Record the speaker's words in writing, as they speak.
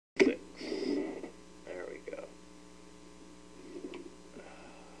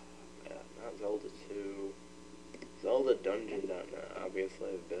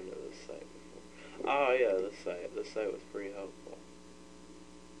site was pretty helpful.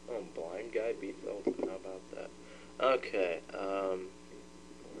 Oh, Blind Guy beat Zelda. How about that? Okay,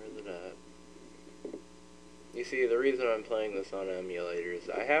 where is it at? You see, the reason I'm playing this on emulators,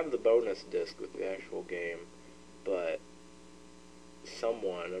 I have the bonus disc with the actual game, but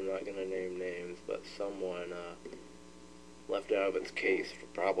someone, I'm not going to name names, but someone left it out of its case for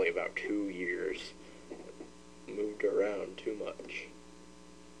probably about 2 years. Moved around too much.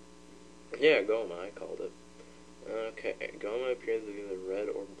 Yeah, Goma, I called it. Okay, Goma appears to be either red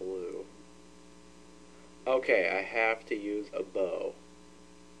or blue. Okay, I have to use a bow.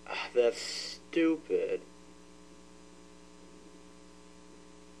 Ah, that's stupid.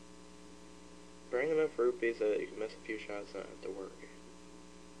 Bring enough rupees so that you can miss a few shots and not have to worry.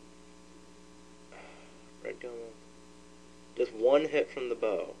 Red Goma. Just one hit from the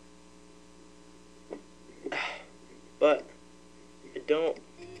bow. But I don't.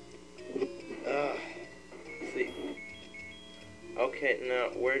 See. Okay, now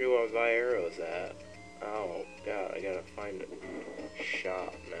where do I buy arrows at? Oh god, I gotta find a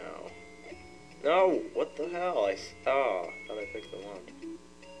shop now. No, what the hell? I thought I picked the one.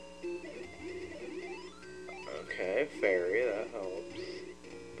 Okay, fairy, that helps.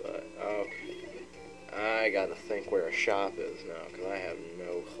 But okay, I gotta think where a shop is now because I have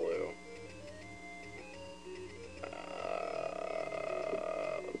no clue.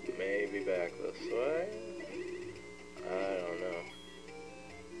 Maybe back this way? I don't know.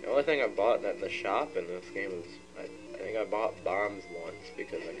 The only thing I bought at the shop in this game is, I think I bought bombs once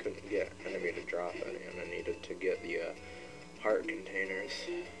because I couldn't get enemy to drop any, and I needed to get the heart containers,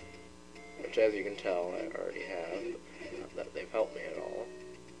 which as you can tell I already have. Not that they've helped me at all.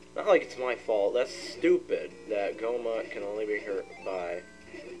 Not like it's my fault, that's stupid that Goma can only be hurt by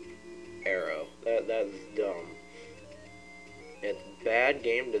arrow. That's dumb. It's bad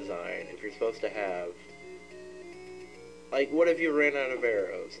game design if you're supposed to have... Like, what if you ran out of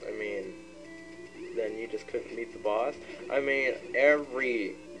arrows? I mean, then you just couldn't beat the boss? I mean,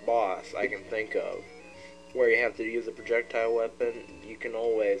 every boss I can think of where you have to use a projectile weapon, you can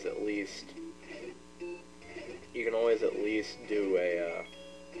always at least do a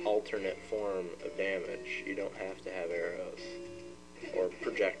alternate form of damage. You don't have to have arrows or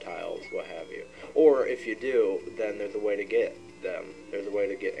projectiles, what have you. Or if you do, then there's a way to get them. There's a way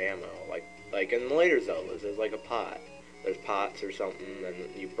to get ammo. Like in the later Zeldas, there's like a pot. There's pots or something, and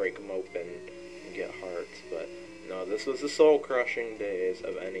you break them open and get hearts. But no, this was the soul-crushing days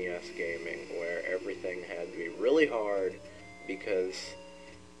of NES gaming, where everything had to be really hard because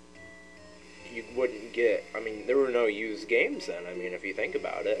you wouldn't get... I mean, there were no used games then. I mean, if you think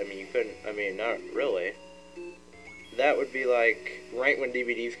about it, I mean, you couldn't... I mean, not really. That would be like right when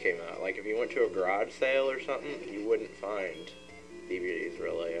DVDs came out. Like, if you went to a garage sale or something, you wouldn't find DVDs,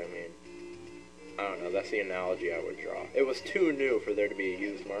 really. I mean, I don't know, that's the analogy I would draw. It was too new for there to be a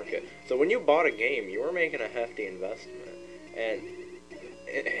used market. So when you bought a game, you were making a hefty investment. And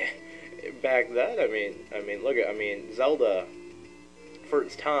back then, I mean, look at, Zelda, for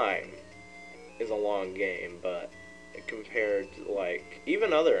its time, is a long game, but compared to, like,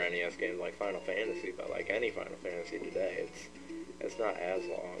 even other NES games like Final Fantasy, but like any Final Fantasy today, it's not as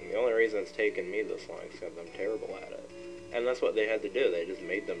long. The only reason it's taken me this long is because I'm terrible at it. And that's what they had to do. They just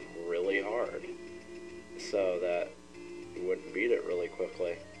made them really hard so that you wouldn't beat it really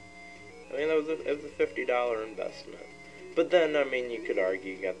quickly. I mean, it was a $50 investment. But then, I mean, you could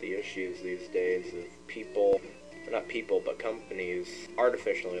argue you got the issues these days of people, not people, but companies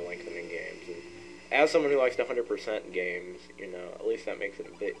artificially lengthening games. And as someone who likes to 100% games, you know, at least that makes it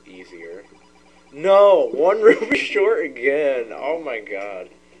a bit easier. No! 1 rupee short again! Oh my god.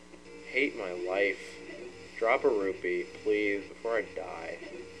 Hate my life. Drop a rupee, please, before I die.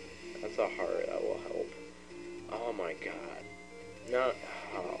 That's a heart, that will help. Oh my god. No,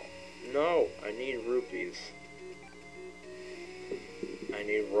 oh. No, I need rupees. I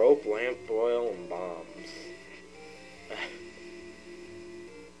need rope, lamp, oil, and bombs.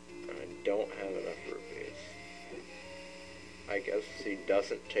 I don't have enough rupees. I guess he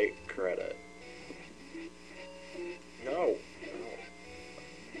doesn't take credit. No.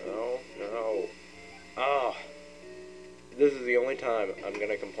 No. No. Ah. This is the only time I'm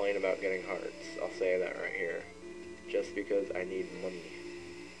gonna complain about getting hearts. I'll say that right here. Just because I need money.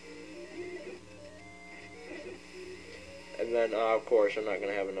 And then, of course, I'm not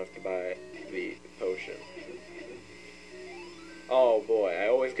gonna have enough to buy the potion. Oh boy, I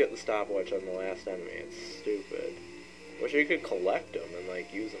always get the stopwatch on the last enemy. It's stupid. Wish you could collect them and,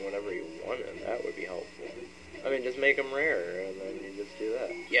 like, use them whenever you wanted. That would be helpful. I mean, just make them rare, and then you just do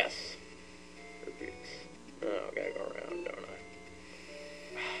that. Yes! Rupees. Oh, I gotta go around, don't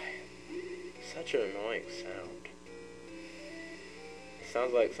I? Such an annoying sound.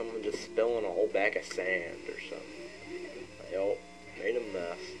 sounds like someone just spilling a whole bag of sand or something. Yup, made a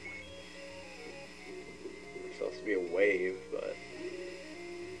mess. It's supposed to be a wave, but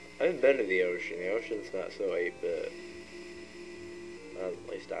I haven't been to the ocean. The ocean's not so 8-bit. At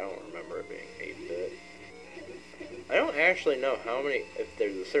least I don't remember it being 8-bit. I don't actually know how many, if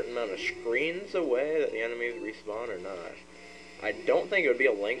there's a certain amount of screens away that the enemies respawn or not. I don't think it would be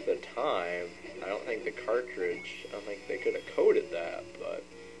a length of time. I don't think the cartridge, I don't think they could have coded that, but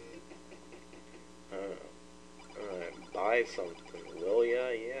I don't know. Alright, buy something, will ya?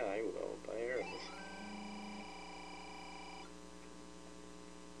 Yeah, I will. Buy arrows.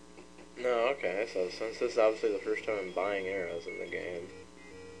 No, okay, so since this is obviously the first time I'm buying arrows in the game,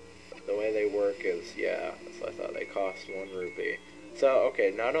 the way they work is, yeah, so I thought they cost 1 rupee. So,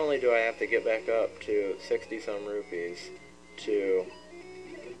 okay, not only do I have to get back up to 60-some rupees to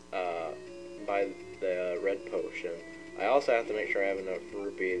buy the red potion, I also have to make sure I have enough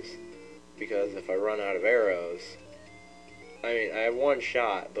rupees, because if I run out of arrows, I mean, I have 1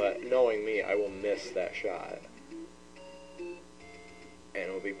 shot, but knowing me, I will miss that shot. And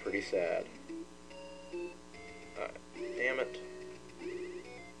it'll be pretty sad. Damn it.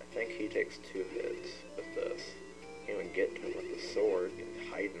 I think he takes 2 hits with this. Can't even get to him with the sword. He's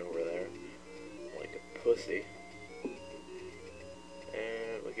hiding over there like a pussy.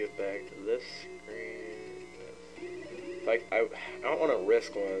 And we'll get back to this screen. If I don't want to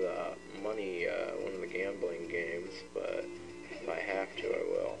risk one of the gambling games, but if I have to, I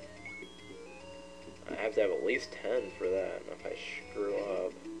will. I have to have at least 10 for that, and if I screw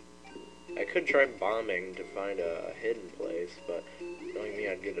up, I could try bombing to find a hidden place, but knowing me,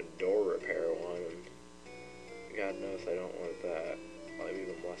 I'd get a door repair one, and God knows I don't want that. I'll have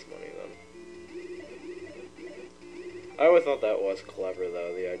even less money then. I always thought that was clever,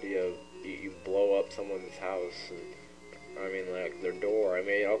 though, the idea of you blow up someone's house, and, I mean, like, their door. I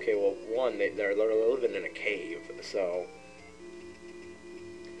mean, okay, well, one, they're living in a cave, so,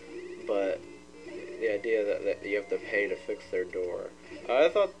 but the idea that you have to pay to fix their door. I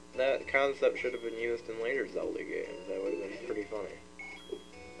thought that concept should have been used in later Zelda games. That would have been pretty funny.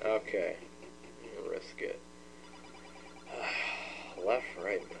 Okay. I'm gonna risk it. Left,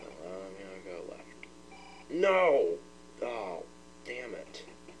 right, middle. I'm gonna go left. No! Oh, damn it.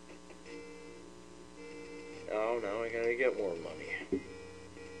 Oh, now I gotta get more money.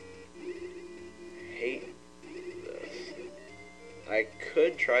 Hate this. I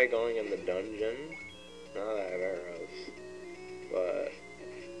could try going in the dungeon. Now that I have arrows, but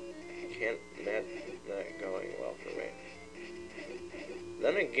not going well for me.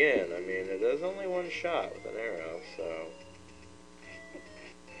 Then again, I mean, it is only 1 shot with an arrow, so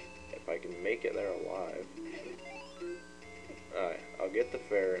if I can make it there alive. Alright, I'll get the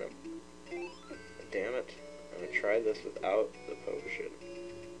fair in him. Damn it, I'm gonna try this without the potion.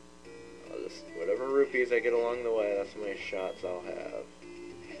 I'll just, whatever rupees I get along the way, that's how many shots I'll have.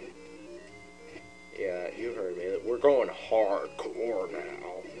 Yeah, you heard me. We're going hardcore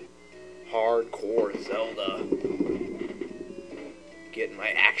now. Hardcore Zelda. Getting my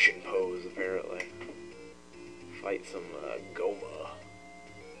action pose, apparently. Fight some Goma.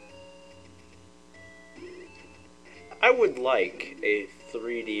 I would like a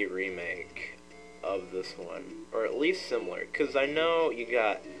 3D remake of this one. Or at least similar. Because I know you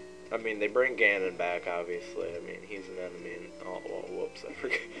got... I mean, they bring Ganon back, obviously. I mean, he's an enemy. And, oh, well, whoops. I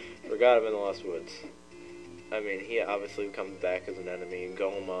forgot him in the Lost Woods. I mean, he obviously comes back as an enemy.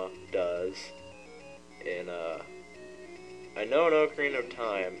 Goma does. And, I know in Ocarina of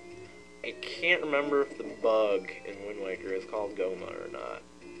Time, I can't remember if the bug in Wind Waker is called Goma or not.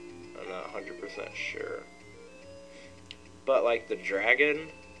 I'm not 100% sure. But, like, the dragon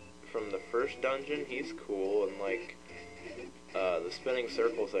from the first dungeon, he's cool. And, like, the spinning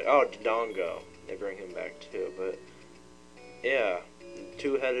circles, like, oh, Dodongo. They bring him back, too. But, yeah.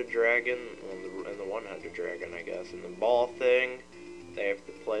 Two-headed dragon, and the one-headed dragon, I guess. And the ball thing, they have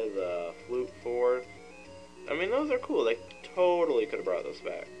to play the flute for. I mean, those are cool. They totally could have brought those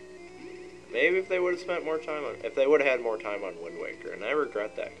back. Maybe if they would have spent more time on... If they would have had more time on Wind Waker. And I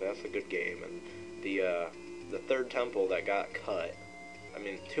regret that, because that's a good game. And the third temple that got cut... I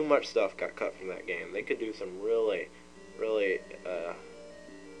mean, too much stuff got cut from that game. They could do some really, really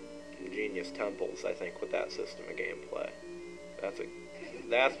ingenious temples, I think, with that system of gameplay.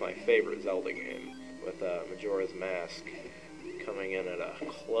 That's my favorite Zelda game, with Majora's Mask coming in at a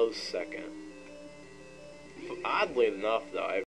close second. Oddly enough, though,